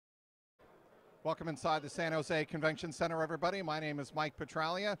Welcome inside the San Jose Convention Center, everybody. My name is Mike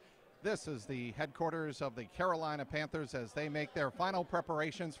Petraglia. This is the headquarters of the Carolina Panthers as they make their final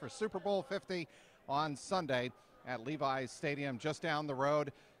preparations for Super Bowl 50 on Sunday at Levi Stadium just down the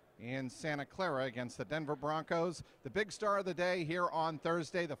road in Santa Clara against the Denver Broncos. The big star of the day here on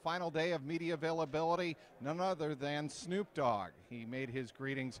Thursday, the final day of media availability, none other than Snoop Dogg. He made his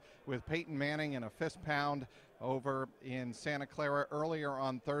greetings with Peyton Manning in a fist pound over in Santa Clara earlier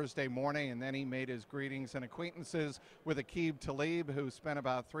on Thursday morning, and then he made his greetings and acquaintances with Aqib Talib, who spent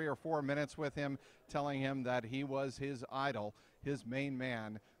about 3 or 4 minutes with him, telling him that he was his idol, his main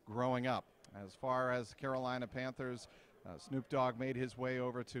man growing up. As far as Carolina Panthers, Snoop Dogg made his way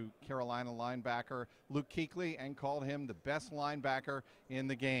over to Carolina linebacker Luke Kuechly and called him the best linebacker in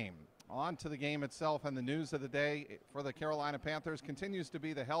the game. On to the game itself, and the news of the day for the Carolina Panthers continues to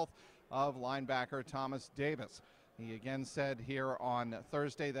be the health of linebacker Thomas Davis. He again said here on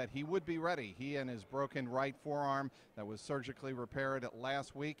Thursday that he would be ready. He and his broken right forearm that was surgically repaired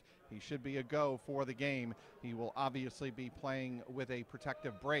last week, he should be a go for the game. He will obviously be playing with a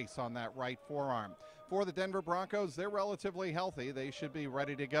protective brace on that right forearm. For the Denver Broncos, they're relatively healthy. They should be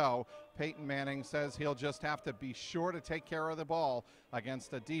ready to go. Peyton Manning says he'll just have to be sure to take care of the ball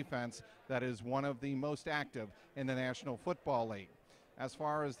against a defense that is one of the most active in the National Football League. As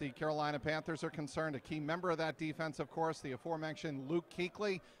far as the Carolina Panthers are concerned, a key member of that defense, of course, the aforementioned Luke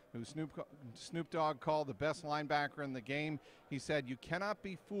Kuechly, who Snoop Dogg called the best linebacker in the game. He said, "You cannot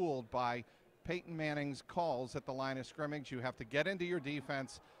be fooled by Peyton Manning's calls at the line of scrimmage. You have to get into your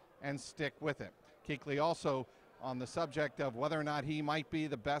defense and stick with it." Kuechly also, on the subject of whether or not he might be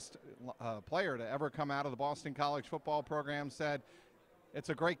the best player to ever come out of the Boston College football program, said, "It's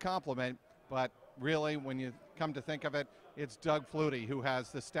a great compliment, but really, when you come to think of it, it's Doug Flutie who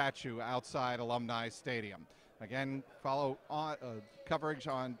has the statue outside Alumni Stadium." Again, follow coverage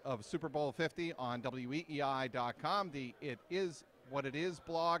of Super Bowl 50 on WEEI.com. The It Is What It Is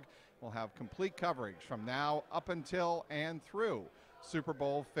blog will have complete coverage from now up until and through Super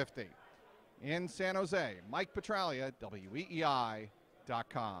Bowl 50. In San Jose, Mike Petraglia, WEEI.com.